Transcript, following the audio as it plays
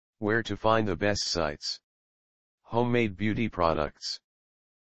Where to find the best sites. Homemade beauty products.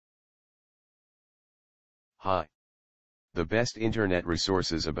 Hi. The best internet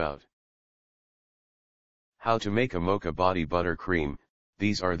resources about how to make a Mocha body butter cream.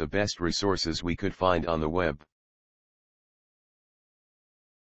 These are the best resources we could find on the web.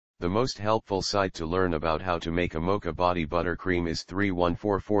 The most helpful site to learn about how to make a Mocha body butter cream is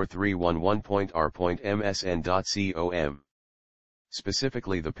 3144311.r.msn.com.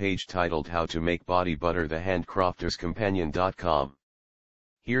 Specifically the page titled How to Make Body Butter, the Handcrafterscompanion.com.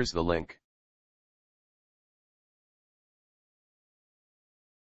 Here's the link.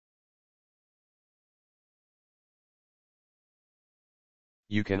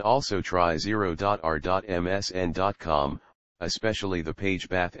 You can also try 0.r.msn.com, especially the page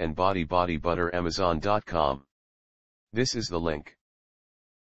Bath and Body Butter Amazon.com. This is the link.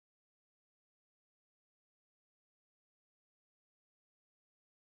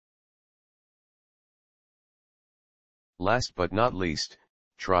 Last but not least,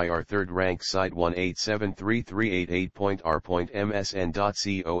 try our third-rank site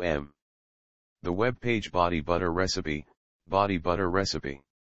 1873388.r.msn.com. The web page Body Butter Recipe.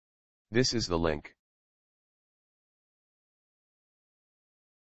 This is the link.